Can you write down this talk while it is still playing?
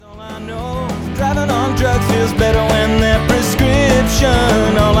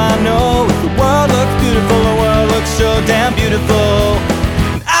destination. All I know is the world looks beautiful, the world looks so damn beautiful.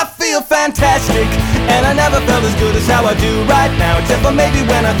 I feel fantastic, and I never felt as good as how I do right now. Except for maybe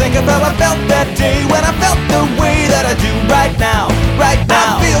when I think of how I felt that day, when I felt the way that I do right now. Right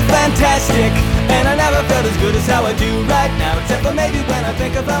now, I feel fantastic, and I never felt as good as how I do right now. Except for maybe when I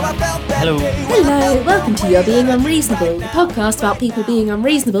think of how I felt that day. Hello, welcome to You're Being Unreasonable, the podcast about people being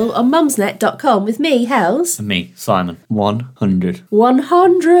unreasonable on mumsnet.com with me, Hells. And me, Simon. 100.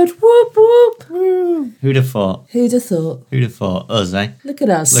 100, whoop whoop. Who'd have thought? Who'd have thought? Who'd have thought? Us, eh? Look at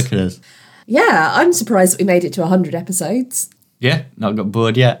us. Look at us. Yeah, I'm surprised that we made it to 100 episodes. Yeah, not got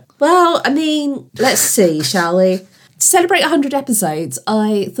bored yet. Well, I mean, let's see, shall we? To celebrate 100 episodes,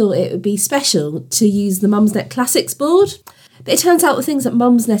 I thought it would be special to use the Mumsnet Classics board. But it turns out the things that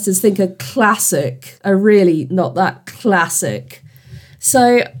Mumsnetters think are classic are really not that classic.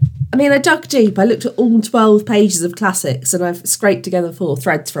 So, I mean, I dug deep. I looked at all 12 pages of classics and I've scraped together 4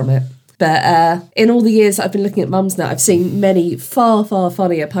 threads from it. But in all the years that I've been looking at Mumsnet, I've seen many far, far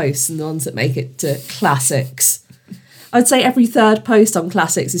funnier posts than the ones that make it to classics. I'd say every third post on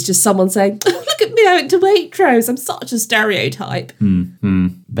classics is just someone saying, oh, look at me, I went to Waitrose, I'm such a stereotype.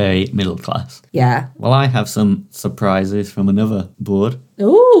 Very middle class. Yeah. Well, I have some surprises from another board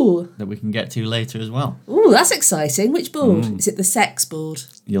Ooh. that we can get to later as well. Ooh, that's exciting. Which board? Is it the sex board?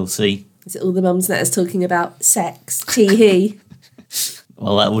 You'll see. Is it all the Mumsnetters talking about sex? Tee-hee.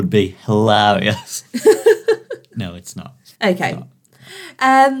 Well, that would be hilarious. No, it's not. Okay.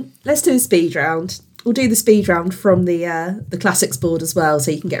 Let's do a speed round. We'll do the speed round from the classics board as well,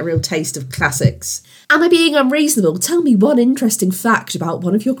 so you can get a real taste of classics. Am I being unreasonable? Tell me one interesting fact about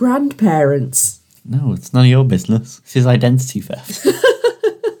one of your grandparents. No, it's none of your business. This is identity theft.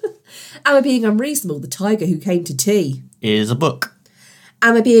 Am I being unreasonable? The tiger who came to tea. Is a book.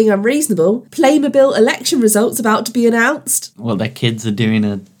 Am I being unreasonable? Playmobil election results about to be announced. Well, their kids are doing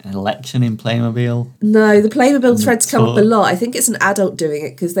an election in Playmobil. No, the Playmobil threads come up a tour. lot. I think it's an adult doing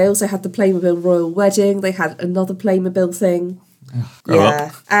it because they also had the Playmobil royal wedding. They had another Playmobil thing. Grow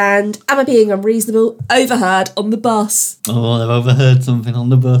up. And am I being unreasonable? Overheard on the bus. Oh, they've overheard something on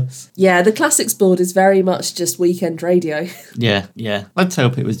the bus. Yeah, the classics board is very much just weekend radio. Yeah. Let's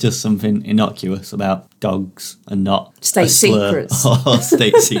hope it was just something innocuous about dogs and not State a slur secrets. or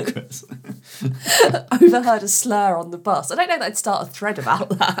state secrets. Overheard a slur on the bus. I don't know that I'd start a thread about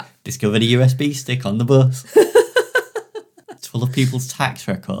that. Discovered a USB stick on the bus. It's full of people's tax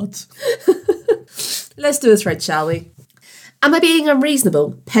records. Let's do a thread, shall we? Am I being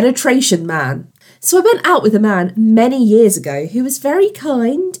unreasonable? Penetration man. So I went out with a man many years ago who was very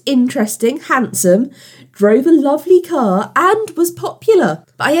kind, interesting, handsome, drove a lovely car and was popular.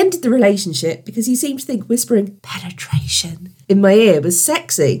 But I ended the relationship because he seemed to think whispering penetration in my ear was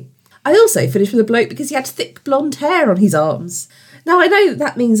sexy. I also finished with a bloke because he had thick blonde hair on his arms. Now I know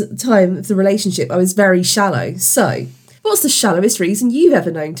that means at the time of the relationship I was very shallow. So what's the shallowest reason you've ever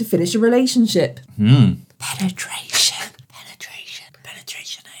known to finish a relationship? Penetration.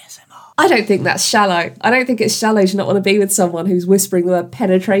 Penetration ASMR. I don't think that's shallow. I don't think it's shallow to not want to be with someone who's whispering the word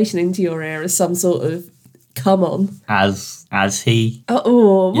penetration into your ear as some sort of come on. As he.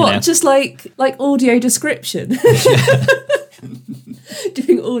 Oh, what? know. Just like audio description?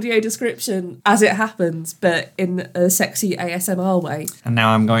 Doing audio description as it happens, but in a sexy ASMR way. And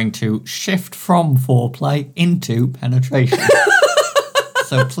now I'm going to shift from foreplay into penetration.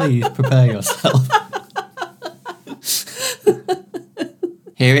 So please prepare yourself.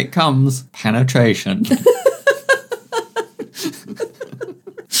 Here it comes, penetration.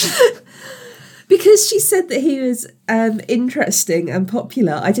 Because she said that he was interesting and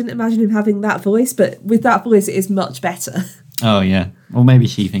popular, I didn't imagine him having that voice, but with that voice it is much better. Oh, yeah. Well, maybe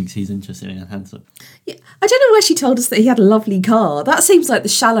she thinks he's interesting and handsome. Yeah, I don't know where she told us that he had a lovely car. That seems like the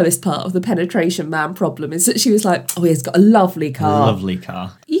shallowest part of the penetration man problem, is that she was like, oh, he's got a lovely car. Lovely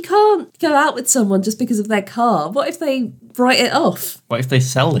car. You can't go out with someone just because of their car. What if they write it off? What if they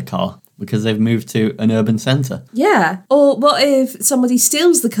sell the car because they've moved to an urban centre? Yeah. Or what if somebody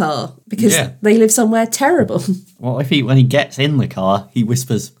steals the car because they live somewhere terrible? What if when he gets in the car, he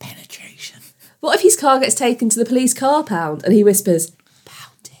whispers, penetration? What if his car gets taken to the police car pound and he whispers,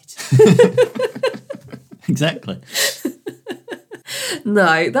 pounded? Exactly.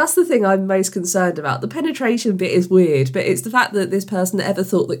 No, that's the thing I'm most concerned about. The penetration bit is weird, but it's the fact that this person ever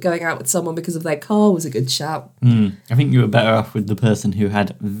thought that going out with someone because of their car was a good shout. I think you were better off with the person who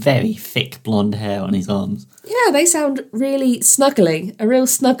had very thick blonde hair on his arms. Yeah, they sound really snuggly. A real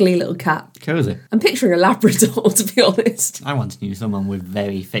snuggly little cat. Cozy. I'm picturing a Labrador, to be honest. I once knew someone with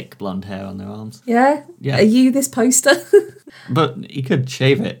very thick blonde hair on their arms. Yeah? Yeah. Are you this poster? But you could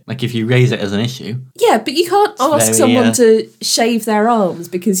shave it. Like, if you raise it as an issue. Yeah, but you can't ask very, someone to shave their arms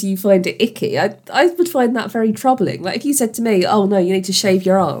because you find it icky. I would find that very troubling. Like, if you said to me, oh no, you need to shave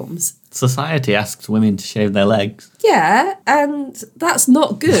your arms. Society asks women to shave their legs. Yeah, and that's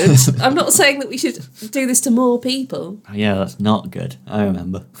not good. I'm not saying that we should do this to more people. Oh, yeah, that's not good. I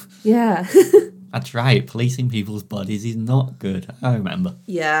remember. Yeah. That's right. Policing people's bodies is not good. I remember.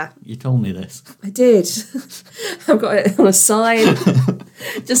 Yeah, You told me this. I did. I've got it on a sign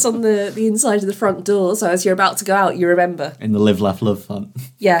just on the inside of the front door, so as you're about to go out, you remember. In the Live, Laugh, Love font.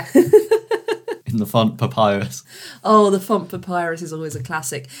 Yeah. In the font Papyrus. Oh, the font Papyrus is always a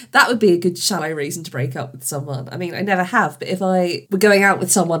classic. That would be a good shallow reason to break up with someone. I mean, I never have, but if I were going out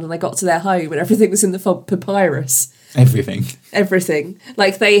with someone and I got to their home and everything was in the font Papyrus... Everything.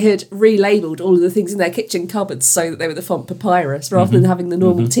 Like they had relabelled all of the things in their kitchen cupboards so that they were the font Papyrus rather than having the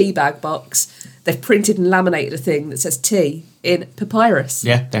normal tea bag box. They've printed and laminated a thing that says tea in Papyrus.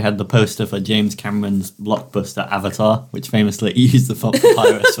 Yeah, they had the poster for James Cameron's blockbuster Avatar, which famously used the font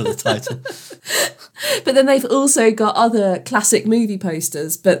Papyrus for the title. But then they've also got other classic movie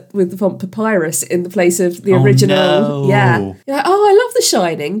posters, but with the font Papyrus in the place of the original. No. Yeah. You're like, oh, I love The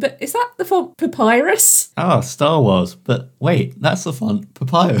Shining, but is that the font Papyrus? Oh, Star Wars. But wait, that's the font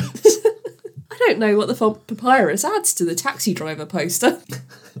Papyrus. I don't know what the font Papyrus adds to the Taxi Driver poster.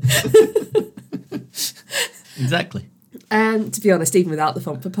 Exactly. And to be honest, even without the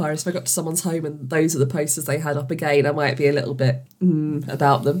font Papyrus, if I got to someone's home and those are the posters they had up again, I might be a little bit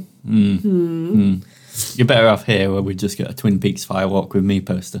about them. You're better off here where we just get a Twin Peaks Firewalk with Me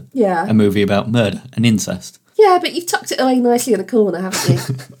poster. Yeah. A movie about murder and incest. Yeah, but you've tucked it away nicely in a corner, haven't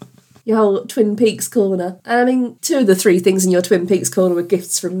you? Your whole Twin Peaks corner. And I mean, 2 of the 3 things in your Twin Peaks corner were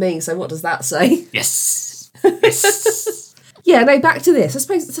gifts from me, so what does that say? Yes. Yes. Yeah, no, back to this. I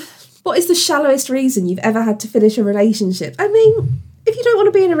suppose, what is the shallowest reason you've ever had to finish a relationship? I mean, if you don't want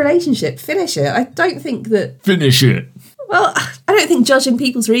to be in a relationship, finish it. I don't think that... Finish it. Well, I don't think judging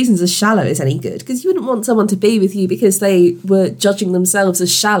people's reasons as shallow is any good, because you wouldn't want someone to be with you because they were judging themselves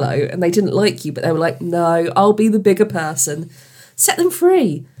as shallow and they didn't like you, but they were like, no, I'll be the bigger person. Set them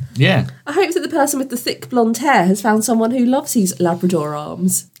free. Yeah. I hope that the person with the thick blonde hair has found someone who loves his Labrador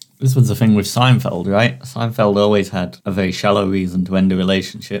arms. This was the thing with Seinfeld, right? Seinfeld always had a very shallow reason to end a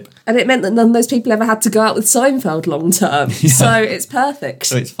relationship. And it meant that none of those people ever had to go out with Seinfeld long term. Yeah. So it's perfect.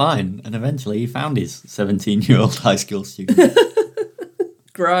 So it's fine. And eventually he found his 17-year-old high school student.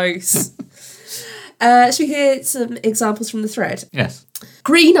 Gross. Should we hear some examples from the thread? Yes.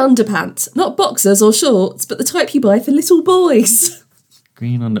 Green underpants. Not boxers or shorts, but the type you buy for little boys.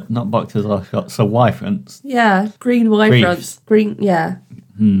 Green under... Not boxers or shorts, so Y fronts. Yeah, green Y fronts. Green, yeah.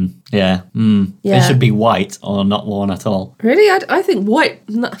 Yeah. Yeah. It should be white or not worn at all. Really? I think white...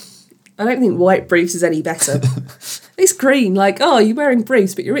 No, I don't think white briefs is any better. It's green, like, oh, you're wearing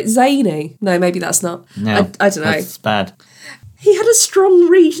briefs, but you're a bit zany. No, maybe that's not. No, I don't know. That's bad. He had a strong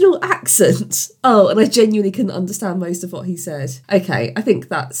regional accent. Oh, and I genuinely couldn't understand most of what he said. Okay, I think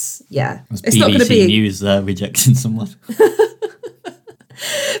that's... Yeah. It's not going to be... News rejecting someone.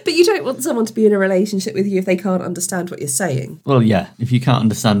 But you don't want someone to be in a relationship with you if they can't understand what you're saying. Well, yeah, if you can't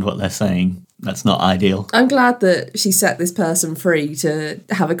understand what they're saying, that's not ideal. I'm glad that she set this person free to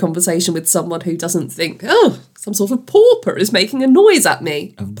have a conversation with someone who doesn't think, oh, some sort of pauper is making a noise at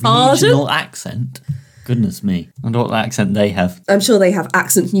me. A Pardon? regional accent? Goodness me. I wonder what accent they have. I'm sure they have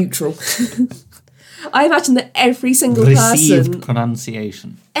accent neutral. I imagine that every single Received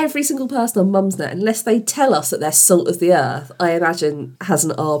pronunciation. Every single person on Mumsnet, unless they tell us that they're salt of the earth, I imagine has an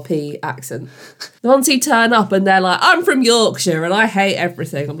RP accent. The ones who turn up and they're like, I'm from Yorkshire and I hate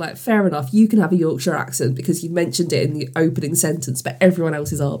everything. I'm like, fair enough, you can have a Yorkshire accent because you mentioned it in the opening sentence, but everyone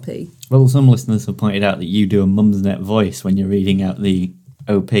else is RP. Well, some listeners have pointed out that you do a Mumsnet voice when you're reading out the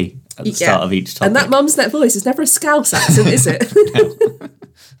OP at the start of each topic. And that Mumsnet voice is never a Scouse accent, is it? No.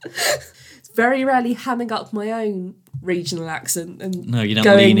 Very rarely hamming up my own regional accent and no, you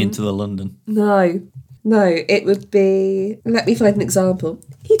don't lean into the London. No, it would be... Let me find an example.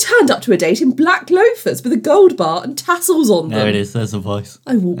 He turned up to a date in black loafers with a gold bar and tassels on them. There it is, there's a voice.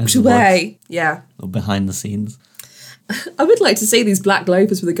 I walked away. Yeah. Or behind the scenes. I would like to see these black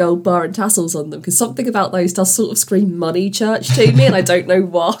loafers with a gold bar and tassels on them because something about those does sort of scream money church to me and I don't know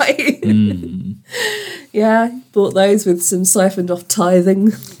why. Yeah, bought those with some siphoned off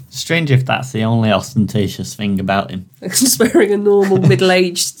tithing. Strange if that's the only ostentatious thing about him. Just wearing a normal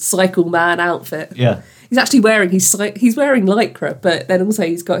middle-aged cycle man outfit. Yeah. He's actually wearing he's wearing lycra, but then also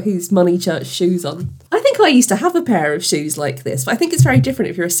he's got his money church shoes on. I think think I used to have a pair of shoes like this, but I think it's very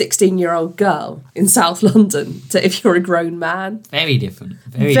different if you're a 16-year-old girl in South London to if you're a grown man. Very different.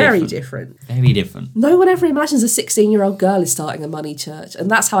 Very different. Very different. No one ever imagines a 16-year-old girl is starting a money church, and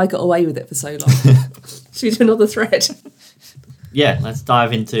that's how I got away with it for so long. Should we do another thread? Yeah, let's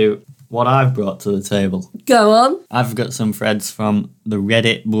dive into what I've brought to the table. Go on. I've got some threads from the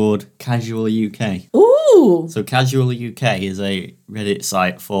Reddit board Casual UK. Ooh. So Casual UK is a Reddit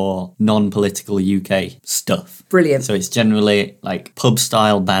site for non-political UK stuff. Brilliant. So it's generally like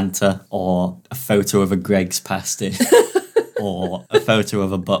pub-style banter or a photo of a Greggs pasty or a photo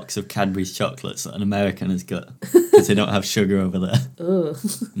of a box of Cadbury's chocolates that an American has got because they don't have sugar over there. Ugh.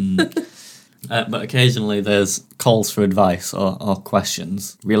 But occasionally there's calls for advice or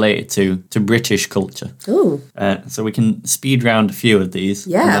questions related to British culture. Ooh. So we can speed round a few of these.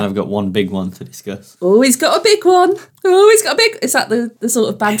 Yeah. And then I've got one big one to discuss. Oh, he's got a big one. Oh, he's got a big... Is that the sort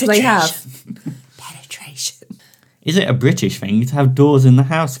of banter they have? Penetration. Is it a British thing to have doors in the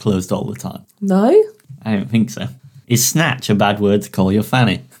house closed all the time? No? I don't think so. Is snatch a bad word to call your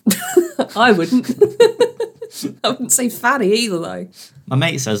fanny? I wouldn't. I wouldn't say fanny either, though. My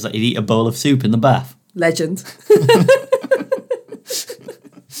mate says that he'd eat a bowl of soup in the bath. Legend.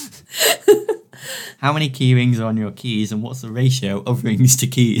 How many key rings are on your keys and what's the ratio of rings to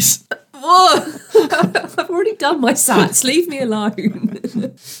keys? Whoa! I've already done my sats. Leave me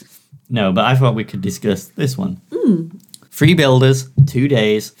alone. No, but I thought we could discuss this one. 3 builders, 2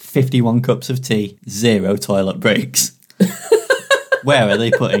 days, 51 cups of tea, 0 toilet breaks. Where are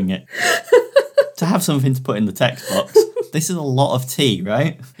they putting it? To have something to put in the text box. This is a lot of tea,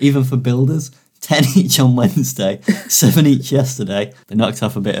 right? Even for builders. 10 each on Wednesday, 7 each yesterday. They knocked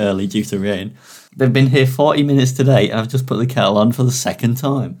off a bit early due to rain. They've been here 40 minutes today and I've just put the kettle on for the second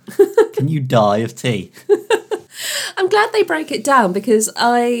time. Can you die of tea? I'm glad they break it down because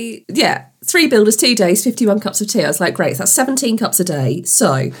 3 builders, 2 days, 51 cups of tea. I was like, great, so that's 17 cups a day.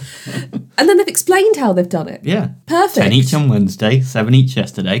 So, and then they've explained how they've done it. Yeah. Perfect. 10 each on Wednesday, 7 each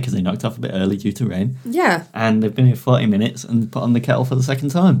yesterday because they knocked off a bit early due to rain. Yeah. And they've been here 40 minutes and put on the kettle for the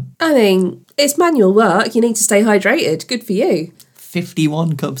second time. I mean, it's manual work. You need to stay hydrated. Good for you.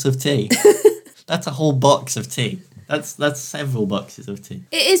 51 cups of tea. That's a whole box of tea. That's several boxes of tea.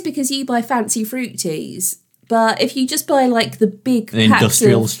 It is because you buy fancy fruit teas. But if you just buy like the big The packs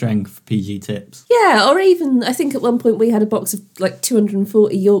industrial of, strength PG tips. yeah, or even I think at one point we had a box of like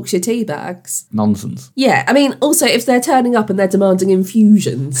 240 Yorkshire tea bags. Nonsense. Yeah, I mean, also if they're turning up and they're demanding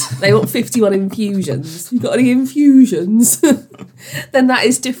infusions, they want 51 infusions. You got any infusions? Then that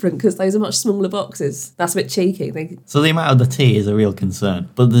is different because those are much smaller boxes. That's a bit cheeky. So the amount of the tea is a real concern.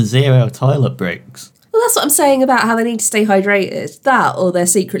 But the 0 toilet breaks. Well, that's what I'm saying about how they need to stay hydrated. That, or they're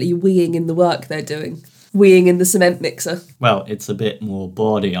secretly weeing in the work they're doing. Weeing in the cement mixer. Well, it's a bit more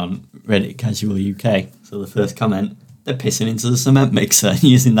bawdy on Reddit Casual UK. So the first comment, they're pissing into the cement mixer and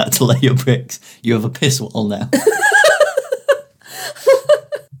using that to lay your bricks. You have a piss wall now.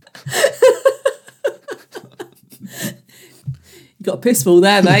 You got a piss wall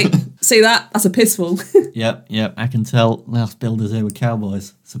there, mate. See that? That's a piss wall. Yep. I can tell last builders here were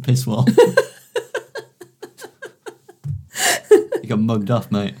cowboys. It's a piss wall. You got mugged off,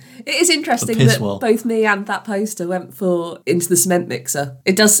 mate. It is interesting piss that wall. both me and that poster went for into the cement mixer.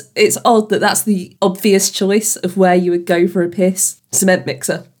 It's odd that that's the obvious choice of where you would go for a piss. Cement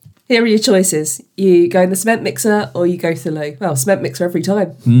mixer. Here are your choices. You go in the cement mixer or you go to the loo. Well, cement mixer every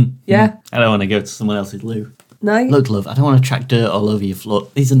time. Yeah? I don't want to go to someone else's loo. No? Look, love, I don't want to track dirt all over your floor.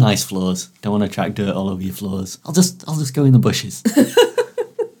 These are nice floors. Don't want to track dirt all over your floors. I'll just go in the bushes.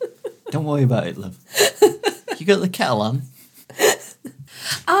 Don't worry about it, love. You got the kettle on?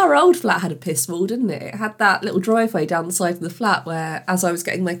 Our old flat had a piss wall, didn't it? It had that little driveway down the side of the flat where, as I was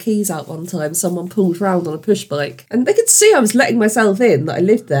getting my keys out one time, someone pulled round on a push bike. And they could see I was letting myself in, that I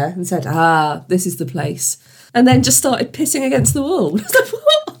lived there, and said, this is the place. And then just started pissing against the wall. I was like,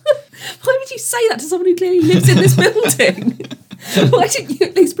 what? Why would you say that to someone who clearly lives in this building? Why didn't you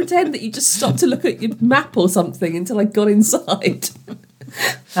at least pretend that you just stopped to look at your map or something until I got inside?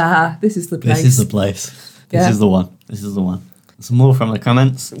 This is the place. This is the place. This is the one. This is the one. Some more from the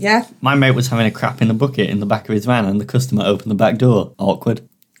comments. Yeah. My mate was having a crap in a bucket in the back of his van and the customer opened the back door. Awkward.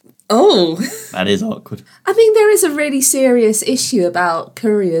 Oh. That is awkward. I mean, there is a really serious issue about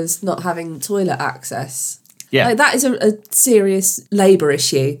couriers not having toilet access. Yeah. Like, that is a serious labour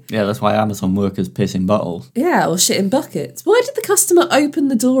issue. Yeah, that's why Amazon workers piss in bottles. Yeah, or shit in buckets. Why did the customer open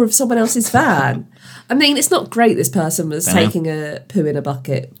the door of someone else's van? I mean, it's not great this person was taking a poo in a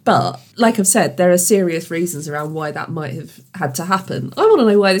bucket, but like I've said, there are serious reasons around why that might have had to happen. I want to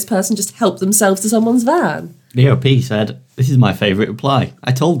know why this person just helped themselves to someone's van. The OP said, This is my favourite reply.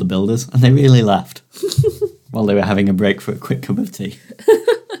 I told the builders and they really laughed while they were having a break for a quick cup of tea.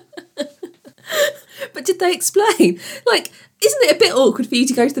 But did they explain? Like, isn't it a bit awkward for you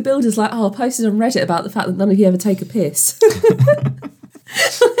to go to the builders like, oh, I posted on Reddit about the fact that none of you ever take a piss?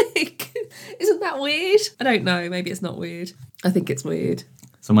 Like, isn't that weird? I don't know. Maybe it's not weird. I think it's weird.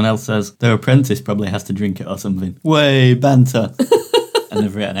 Someone else says, their apprentice probably has to drink it or something. Way banter. And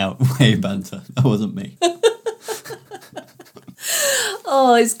they've written out, way banter. That wasn't me.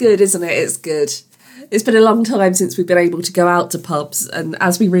 Oh, it's good, isn't it? It's good. It's been a long time since we've been able to go out to pubs, and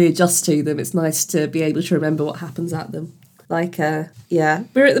as we readjust to them, it's nice to be able to remember what happens at them. Like, we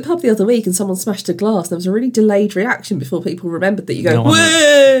were at the pub the other week and someone smashed a glass. There was a really delayed reaction before people remembered that you go,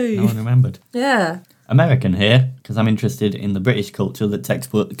 way! No one remembered. Yeah. American here, because I'm interested in the British culture that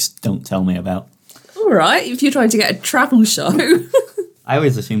textbooks don't tell me about. All right, if you're trying to get a travel show. I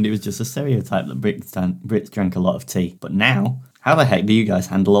always assumed it was just a stereotype that Brits drank a lot of tea. But now, how the heck do you guys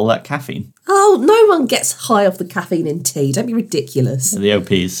handle all that caffeine? Oh, no one gets high off the caffeine in tea. Don't be ridiculous. The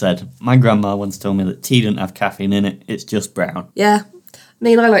OPs said, my grandma once told me that tea didn't have caffeine in it, it's just brown. Yeah. I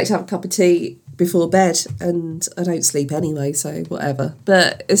mean, I like to have a cup of tea before bed, and I don't sleep anyway, so whatever.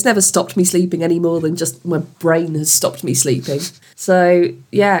 But it's never stopped me sleeping any more than just my brain has stopped me sleeping. So,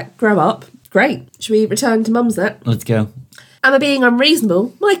 yeah, grow up. Great. Should we return to Mum's net? Let's go. Am I being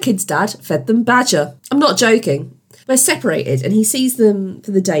unreasonable? My kid's dad fed them badger. I'm not joking. We're separated and he sees them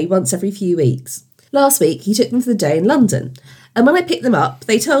for the day once every few weeks. Last week, he took them for the day in London. And when I picked them up,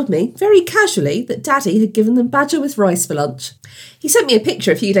 they told me, very casually, that Daddy had given them badger with rice for lunch. He sent me a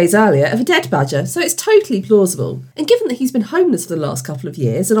picture a few days earlier of a dead badger, so it's totally plausible. And given that he's been homeless for the last couple of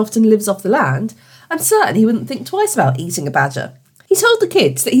years and often lives off the land, I'm certain he wouldn't think twice about eating a badger. He told the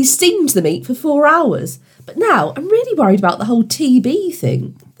kids that he steamed the meat for 4 hours. But now I'm really worried about the whole TB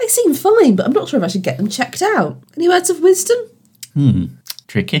thing. They seem fine, but I'm not sure if I should get them checked out. Any words of wisdom?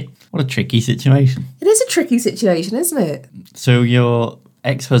 Tricky. What a tricky situation. It is a tricky situation, isn't it? So your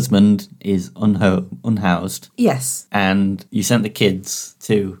ex-husband is unhoused. Yes. And you sent the kids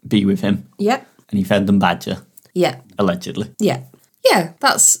to be with him. Yep. And he fed them badger. Yeah. Allegedly. Yeah. Yeah,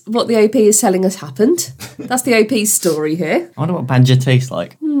 that's what the OP is telling us happened. That's the OP's story here. I wonder what badger tastes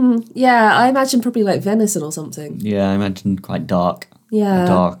like. Yeah, I imagine probably like venison or something. Yeah, I imagine quite dark. Yeah.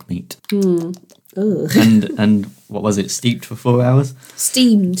 Dark meat. Ugh. And what was it? Steeped for 4 hours?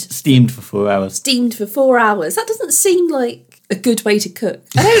 Steamed. Steamed for 4 hours. Steamed for 4 hours. That doesn't seem like a good way to cook.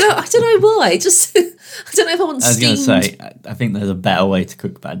 I don't know why. Just I don't know if I want steamed. I was going to say, I think there's a better way to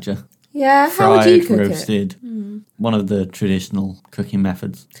cook badger. Yeah, how would you cook roasted. One of the traditional cooking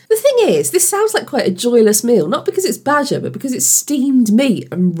methods. The thing is, this sounds like quite a joyless meal, not because it's badger, but because it's steamed meat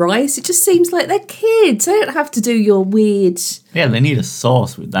and rice. It just seems like they're kids. They don't have to do your weird... Yeah, they need a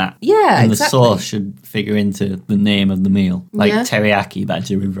sauce with that. Yeah, and exactly. the sauce should figure into the name of the meal. Like teriyaki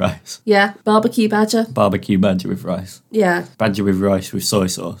badger with rice. Yeah, barbecue badger. Barbecue badger with rice. Yeah. Badger with rice with soy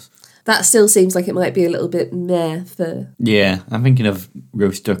sauce. That still seems like it might be a little bit meh for... Yeah, I'm thinking of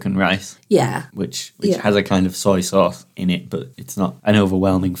roast duck and rice. Yeah. Which has a kind of soy sauce in it, but it's not an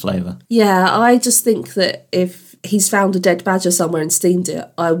overwhelming flavour. Yeah, I just think that if he's found a dead badger somewhere and steamed it,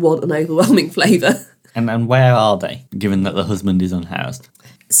 I want an overwhelming flavour. And where are they, given that the husband is unhoused?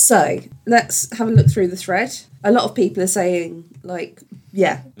 So, let's have a look through the thread. A lot of people are saying, like,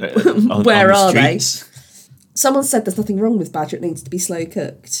 where are they? Someone said there's nothing wrong with badger, it needs to be slow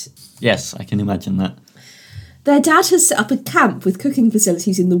cooked. Yes, I can imagine that. Their dad has set up a camp with cooking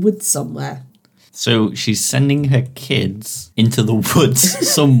facilities in the woods somewhere. So she's sending her kids into the woods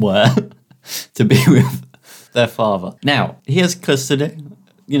somewhere to be with their father. Now, he has custody,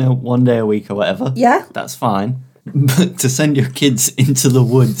 1 day a week or whatever. Yeah. That's fine. But to send your kids into the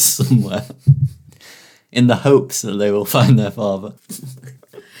woods somewhere in the hopes that they will find their father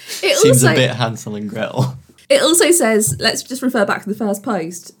seems a bit Hansel and Gretel. It also says, let's just refer back to the first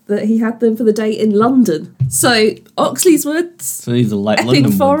post, that he had them for the day in London. So, Oxley's Woods. So these are like Epping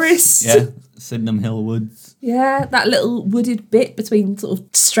London Forest. Woods. Yeah, Sydenham Hill Woods. Yeah, that little wooded bit between sort of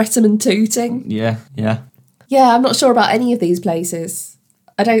Streatham and Tooting. Yeah. Yeah, I'm not sure about any of these places.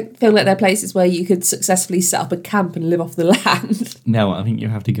 I don't feel like they're places where you could successfully set up a camp and live off the land. No, I think you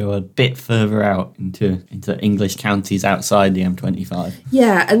have to go a bit further out into English counties outside the M25.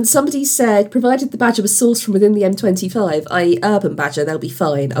 Yeah, and somebody said, provided the badger was sourced from within the M25, i.e. urban badger, they'll be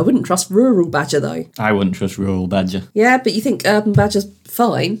fine. I wouldn't trust rural badger, though. I wouldn't trust rural badger. Yeah, but you think urban badger's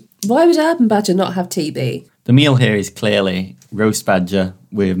fine? Why would urban badger not have TB? The meal here is clearly roast badger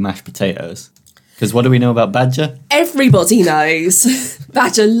with mashed potatoes. Because what do we know about badger? Everybody knows.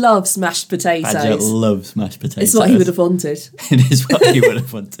 Badger loves mashed potatoes. Badger loves mashed potatoes. It's what he would have wanted. It is what he would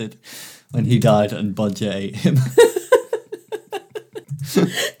have wanted when he died and Bodger ate him.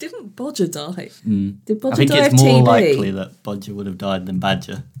 Didn't Bodger die? Did I Bodger think die of it's more TB? likely that Bodger would have died than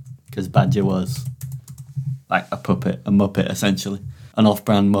Badger, because Badger was like a Muppet essentially, an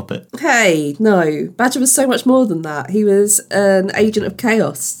off-brand Muppet. Hey, no. Badger was so much more than that. He was an agent of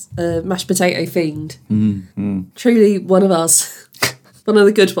chaos, a mashed potato fiend. Truly one of us. One of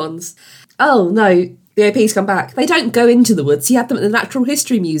the good ones. Oh, no. The OP's come back. They don't go into the woods. He had them at the Natural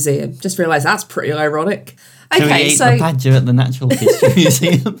History Museum. Just realised that's pretty ironic. So he ate the badger at the Natural History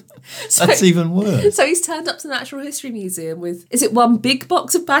Museum. That's even worse. So he's turned up to the Natural History Museum with, is it one big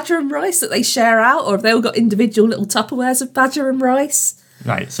box of badger and rice that they share out, or have they all got individual little Tupperwares of badger and rice?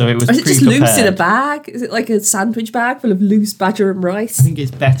 Right, so it was Or is it just pre-prepared. loose in a bag? Is it like a sandwich bag full of loose badger and rice? I think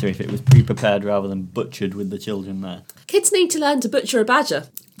it's better if it was pre-prepared rather than butchered with the children there. Kids need to learn to butcher a badger.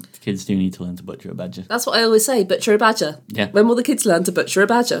 Kids do need to learn to butcher a badger. That's what I always say, butcher a badger. Yeah. When will the kids learn to butcher a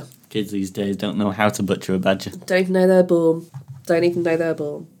badger? Kids these days don't know how to butcher a badger. Don't even know they're born. Don't even know they're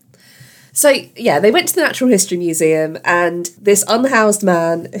born. So, yeah, they went to the Natural History Museum, and this unhoused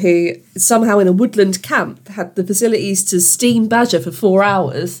man who somehow in a woodland camp had the facilities to steam badger for 4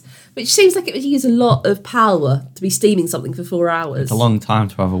 hours, which seems like it would use a lot of power to be steaming something for 4 hours. It's a long time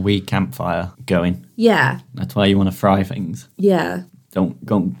to have a wee campfire going. Yeah, That's why you want to fry things. yeah, Don't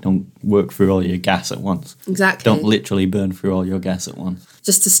work through all your gas at once. exactly. Don't literally burn through all your gas at once.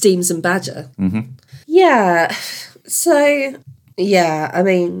 Just to steam some badger. Mm-hmm. Yeah, so, yeah, I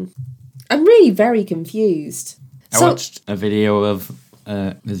mean, I'm really very confused. I watched a video of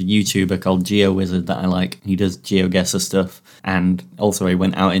there's a YouTuber called GeoWizard that I like. He does GeoGuessr stuff, and also he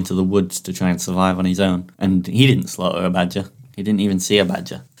went out into the woods to try and survive on his own. And he didn't slaughter a badger. He didn't even see a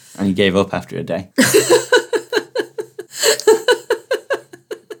badger, and he gave up after a day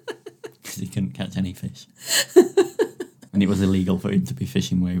because he couldn't catch any fish. And it was illegal for him to be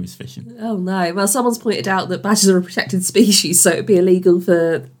fishing where he was fishing. Oh no. Well, someone's pointed out that badgers are a protected species, so it'd be illegal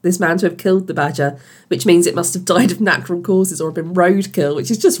for this man to have killed the badger, which means it must have died of natural causes or been roadkill, which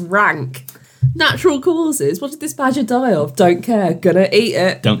is just rank. Natural causes? What did this badger die of? Don't care. Gonna eat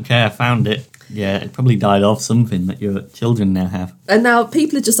it. Don't care, found it. Yeah, it probably died off something that your children now have. And now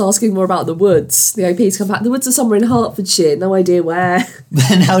people are just asking more about the woods. The OP's come back. The woods are somewhere in Hertfordshire. No idea where.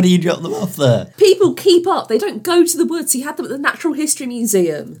 Then how do you drop them off there? People keep up. They don't go to the woods. He had them at the Natural History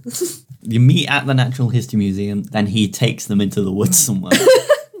Museum. You meet at the Natural History Museum, then he takes them into the woods somewhere.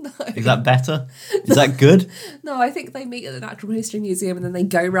 Is that better? Is that good? No, I think they meet at the Natural History Museum and then they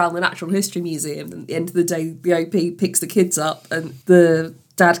go around the Natural History Museum. And at the end of the day, the OP picks the kids up and the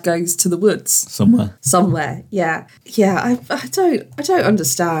dad goes to the woods. Somewhere, yeah. Yeah, I don't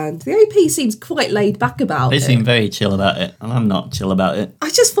understand. The OP seems quite laid back about They it. seem very chill about it, and I'm not chill about it. I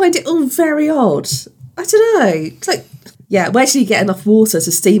just find it all very odd. I don't know. It's like, yeah, where do you get enough water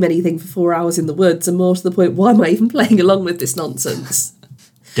to steam anything for 4 hours in the woods? And more to the point, why am I even playing along with this nonsense?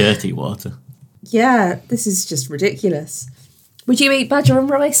 Dirty water. Yeah, this is just ridiculous. Would you eat badger and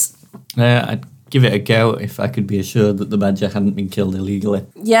rice? I'd give it a go if I could be assured that the badger hadn't been killed illegally.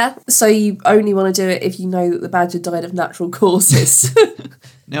 Yeah, so you only want to do it if you know that the badger died of natural causes.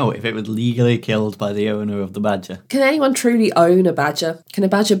 No, if it was legally killed by the owner of the badger. Can anyone truly own a badger? Can a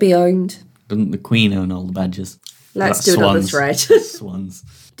badger be owned? Doesn't the Queen own all the badgers? Let's That's do another swans. thread. Swans.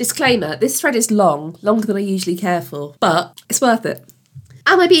 Disclaimer, this thread is longer than I usually care for, but it's worth it.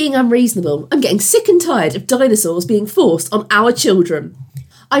 Am I being unreasonable? I'm getting sick and tired of dinosaurs being forced on our children.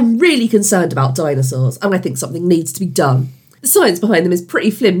 I'm really concerned about dinosaurs, and I think something needs to be done. The science behind them is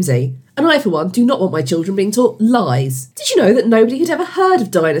pretty flimsy, and I, for one, do not want my children being taught lies. Did you know that nobody had ever heard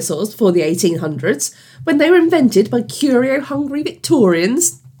of dinosaurs before the 1800s, when they were invented by curio-hungry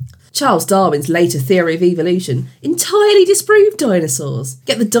Victorians? Charles Darwin's later theory of evolution entirely disproved dinosaurs,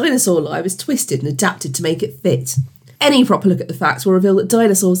 yet the dinosaur lie was twisted and adapted to make it fit. Any proper look at the facts will reveal that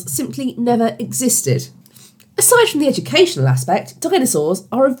dinosaurs simply never existed. Aside from the educational aspect, dinosaurs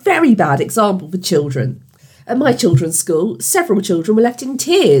are a very bad example for children. At my children's school, several children were left in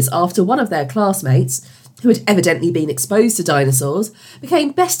tears after one of their classmates, who had evidently been exposed to dinosaurs,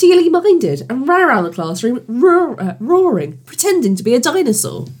 became bestially minded and ran around the classroom roaring, pretending to be a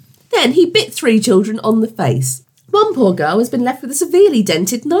dinosaur. Then he bit 3 children on the face. One poor girl has been left with a severely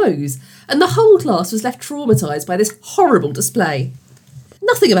dented nose, and the whole class was left traumatised by this horrible display.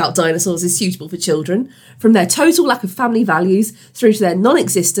 Nothing about dinosaurs is suitable for children, from their total lack of family values through to their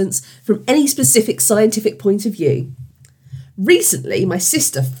non-existence from any specific scientific point of view. Recently, my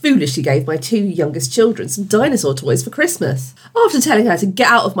sister foolishly gave my 2 youngest children some dinosaur toys for Christmas. After telling her to get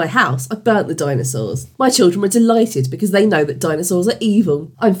out of my house, I burnt the dinosaurs. My children were delighted because they know that dinosaurs are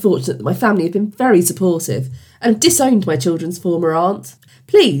evil. I'm fortunate that my family have been very supportive and have disowned my children's former aunt.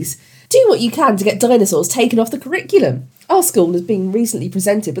 Please, do what you can to get dinosaurs taken off the curriculum. Our school has been recently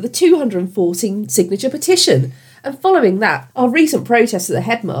presented with a 214 signature petition, and following that, our recent protest at the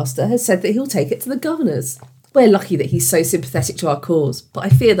headmaster has said that he'll take it to the governors. We're lucky that he's so sympathetic to our cause, but I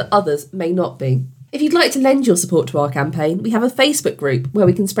fear that others may not be. If you'd like to lend your support to our campaign, we have a Facebook group where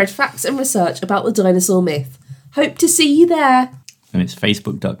we can spread facts and research about the dinosaur myth. Hope to see you there. And it's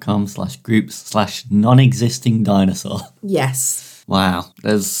facebook.com/groups/non-existing dinosaur. Yes. Wow,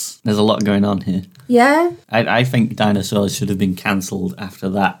 there's a lot going on here. Yeah? I think dinosaurs should have been cancelled after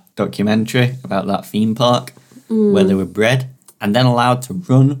that documentary about that theme park where they were bred and then allowed to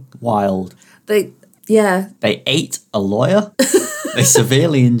run wild. They ate a lawyer. They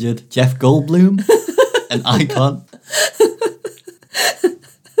severely injured Jeff Goldblum, an icon.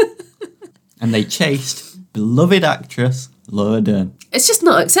 And they chased beloved actress Laura Dern. It's just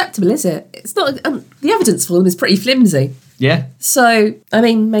not acceptable, is it? It's not. The evidence for them is pretty flimsy. Yeah. So, I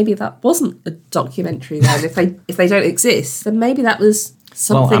mean, maybe that wasn't a documentary then. If they don't exist, then maybe that was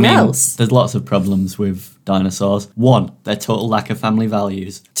something else. There's lots of problems with dinosaurs. 1, their total lack of family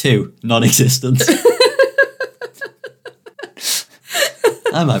values. 2, non-existence.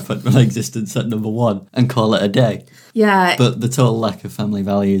 I might put non-existence at number 1 and call it a day. Yeah. But the total lack of family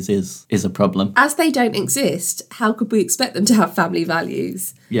values is a problem. As they don't exist, how could we expect them to have family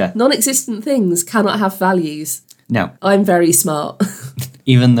values? Yeah. Non-existent things cannot have values. Now, I'm very smart.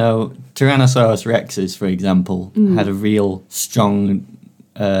 even though Tyrannosaurus rexes, for example, had a real strong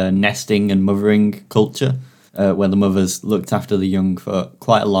nesting and mothering culture, where the mothers looked after the young for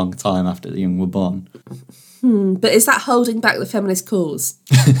quite a long time after the young were born. But is that holding back the feminist cause?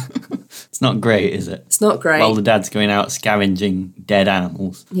 It's not great, is it? It's not great. While the dad's going out scavenging dead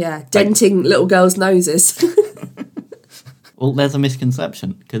animals. Yeah, denting little girls' noses. Well, there's a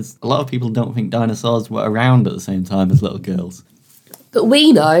misconception, because a lot of people don't think dinosaurs were around at the same time as little girls. But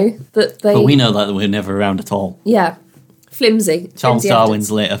we know that they... But we know that they were never around at all. Yeah, flimsy. Charles flimsy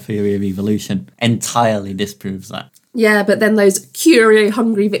Darwin's evidence. later theory of evolution entirely disproves that. Yeah, but then those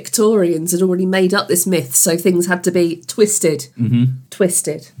curio-hungry Victorians had already made up this myth, so things had to be twisted. Mm-hmm.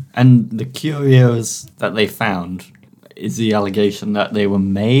 Twisted. And the curios that they found, is the allegation that they were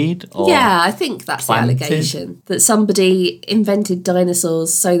made? Or Yeah, I think that's planted? the allegation. That somebody invented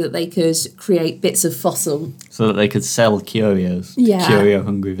dinosaurs so that they could create bits of fossil. So that they could sell curios. Yeah.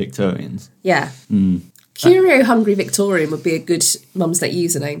 Curio-hungry Victorians. Yeah. Curio-hungry Victorian would be a good Mumsnet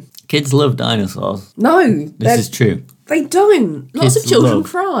username. Kids love dinosaurs. No, This is true. they don't. Lots Kids of children love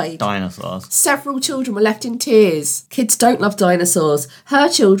cried. Dinosaurs. Several children were left in tears. Kids don't love dinosaurs. Her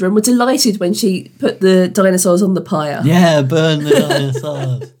children were delighted when she put the dinosaurs on the pyre. Yeah, burn the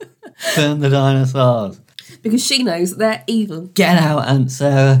dinosaurs. Burn the dinosaurs. Because she knows that they're evil. Get out, Aunt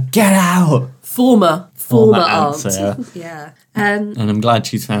Sarah. Get out. Former Aunt aunt. Sarah. Yeah. And I'm glad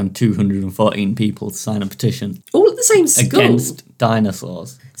she's found 214 people to sign a petition All at the same school. against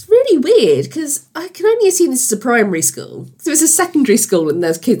dinosaurs. It's really weird because I can only assume this is a primary school. So it's a secondary school and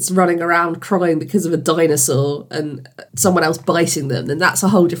there's kids running around crying because of a dinosaur and someone else biting them, and that's a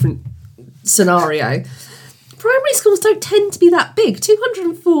whole different scenario. Primary schools don't tend to be that big.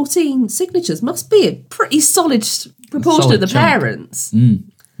 214 signatures must be a pretty solid proportion Solid of the chunk. parents.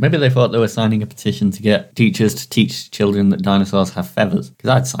 Maybe they thought they were signing a petition to get teachers to teach children that dinosaurs have feathers. Because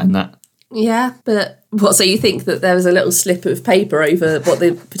I'd sign that. Yeah, but what, so you think that there was a little slip of paper over what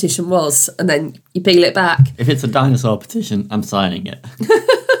the petition was and then you peel it back? If it's a dinosaur petition, I'm signing it.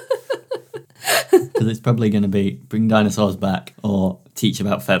 Because it's probably going to be bring dinosaurs back or teach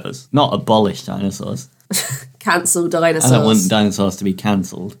about feathers. Not abolish dinosaurs. Cancel I dinosaurs. don't want dinosaurs to be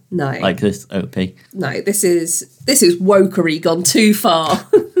cancelled. No. Like this OP. No, this is wokery gone too far.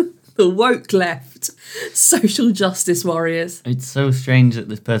 The woke left. Social justice warriors. It's so strange that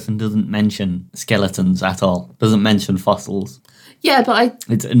this person doesn't mention skeletons at all. Doesn't mention fossils. Yeah, but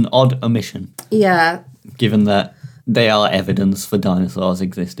It's an odd omission, yeah, given that they are evidence for dinosaurs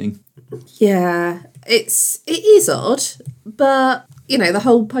existing. it is odd, but you know, the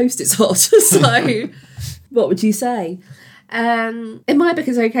whole post is odd. So what would you say? In my book,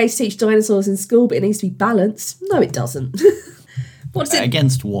 it's okay to teach dinosaurs in school, but it needs to be balanced. No, it doesn't. What does it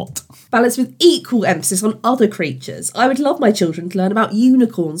Against what? balance with equal emphasis on other creatures? I would love my children to learn about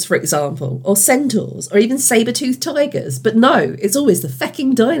unicorns, for example, or centaurs, or even saber-toothed tigers. But no, it's always the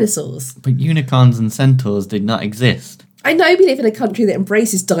fecking dinosaurs. But unicorns and centaurs did not exist. I know we live in a country that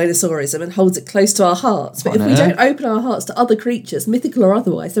embraces dinosaurism and holds it close to our hearts, but What if on we earth? don't open our hearts to other creatures, mythical or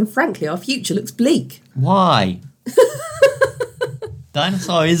otherwise, then frankly our future looks bleak. Why?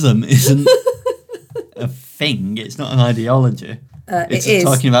 Dinosaurism isn't a thing. It's not an ideology. It's it is.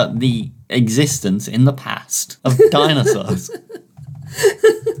 talking about the existence in the past of dinosaurs.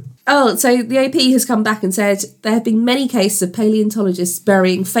 Oh, so the OP has come back and said there have been many cases of paleontologists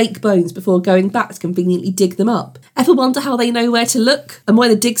burying fake bones before going back to conveniently dig them up. Ever wonder how they know where to look and why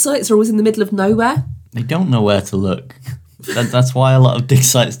the dig sites are always in the middle of nowhere? They don't know where to look. That's why a lot of dig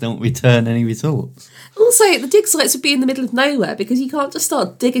sites don't return any results. Also, the dig sites would be in the middle of nowhere because you can't just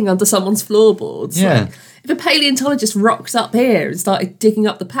start digging under someone's floorboards. Yeah. Like, if a paleontologist rocked up here and started digging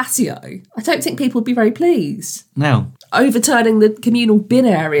up the patio, I don't think people would be very pleased. No. Overturning the communal bin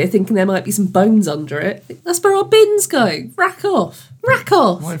area, thinking there might be some bones under it. That's where our bins go. Rack off. Rack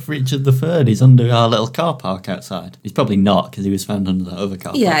off. What if Richard III is under our little car park outside? He's probably not, because he was found under that other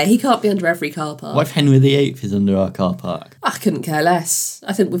car park. Yeah, he can't be under every car park. What if Henry VIII is under our car park? I couldn't care less.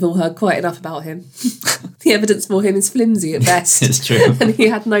 I think we've all heard quite enough about him. The evidence for him is flimsy at best. It's true. And he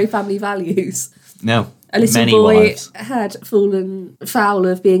had no family values. No. A little Many boy wives. had fallen foul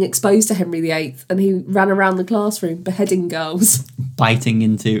of being exposed to Henry VIII and he ran around the classroom beheading girls. Biting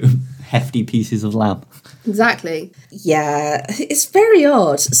into hefty pieces of lamb. Exactly. Yeah, it's very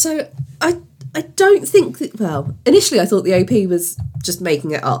odd. So I don't think that, well, initially I thought the OP was just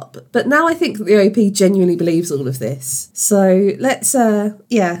making it up, but now I think that the OP genuinely believes all of this. So let's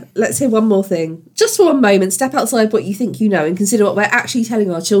hear one more thing. Just for one moment, step outside what you think you know and consider what we're actually telling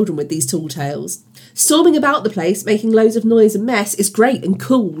our children with these tall tales. Storming about the place, making loads of noise and mess is great and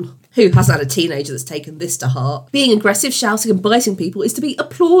cool. Who hasn't had a teenager that's taken this to heart? Being aggressive, shouting and biting people is to be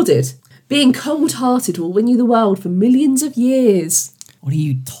applauded. Being cold-hearted will win you the world for millions of years. What are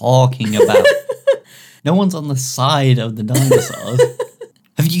you talking about? No one's on the side of the dinosaurs.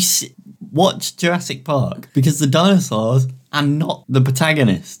 Have you watched Jurassic Park? Because the dinosaurs are not the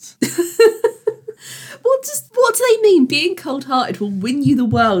protagonists. What do they mean? Being cold-hearted will win you the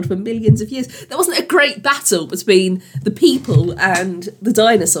world for millions of years. There wasn't a great battle between the people and the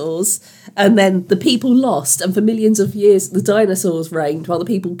dinosaurs, and then the people lost, and for millions of years the dinosaurs reigned while the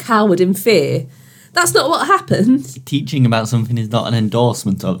people cowered in fear. That's not what happened. Teaching about something is not an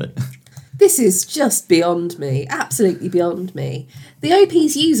endorsement of it. This is just beyond me. Absolutely beyond me. The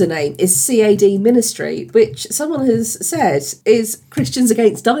OP's username is CAD Ministry, which someone has said is Christians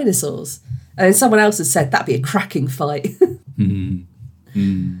Against Dinosaurs. And someone else has said that'd be a cracking fight.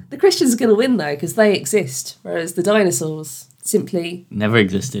 The Christians are going to win, though, because they exist, whereas the dinosaurs simply Never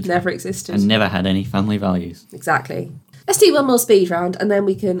existed. never existed. And never had any family values. Exactly. Let's do one more speed round, and then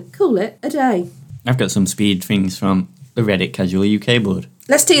we can call it a day. I've got some speed things from the Reddit Casual UK board.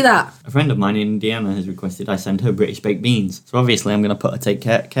 Let's do that. A friend of mine in Indiana has requested I send her British baked beans. So obviously I'm going to put a take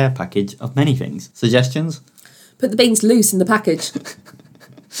care package of many things. Suggestions? Put the beans loose in the package.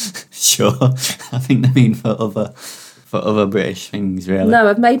 Sure. I think they mean for other British things, really. No,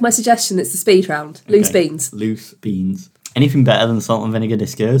 I've made my suggestion. It's the speed round. Loose Okay. beans. Loose beans. Anything better than salt and vinegar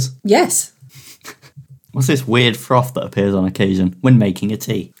discos? Yes. What's this weird froth that appears on occasion when making a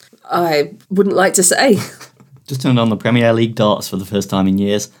tea? I wouldn't like to say. Just turned on the Premier League darts for the first time in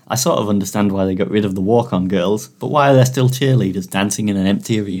years. I sort of understand why they got rid of the walk-on girls, but why are there still cheerleaders dancing in an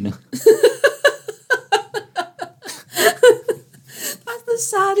empty arena? That's the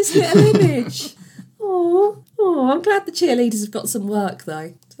saddest little image. Oh, I'm glad the cheerleaders have got some work,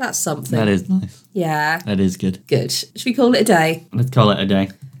 though. That's something. That is nice. Yeah. That is good. Good. Should we call it a day? Let's call it a day.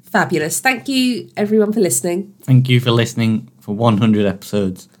 Fabulous. Thank you, everyone, for listening. Thank you for listening for 100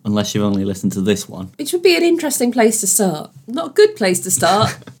 episodes, unless you've only listened to this one. Which would be an interesting place to start. Not a good place to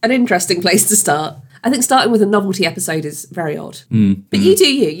start, an interesting place to start. I think starting with a novelty episode is very odd. But you do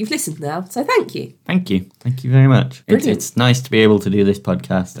you. You've listened now, so thank you. Thank you. Thank you very much. Brilliant. It's nice to be able to do this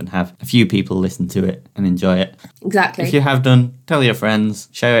podcast and have a few people listen to it and enjoy it. Exactly. If you have done, tell your friends,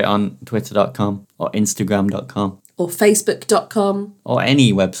 share it on twitter.com or instagram.com Or facebook.com. or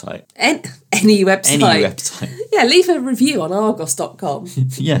any website. Any website. Any website. Yeah, leave a review on argos.com.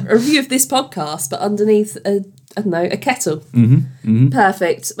 Yeah. A review of this podcast, but underneath a kettle.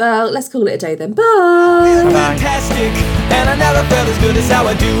 Perfect. Well, let's call it a day then. Bye. Fantastic, and I never felt as good as how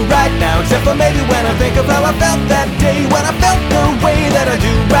I do right now. Except for maybe when I think of how I felt that day, when I felt the way that I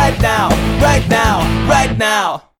do right now, right now, right now.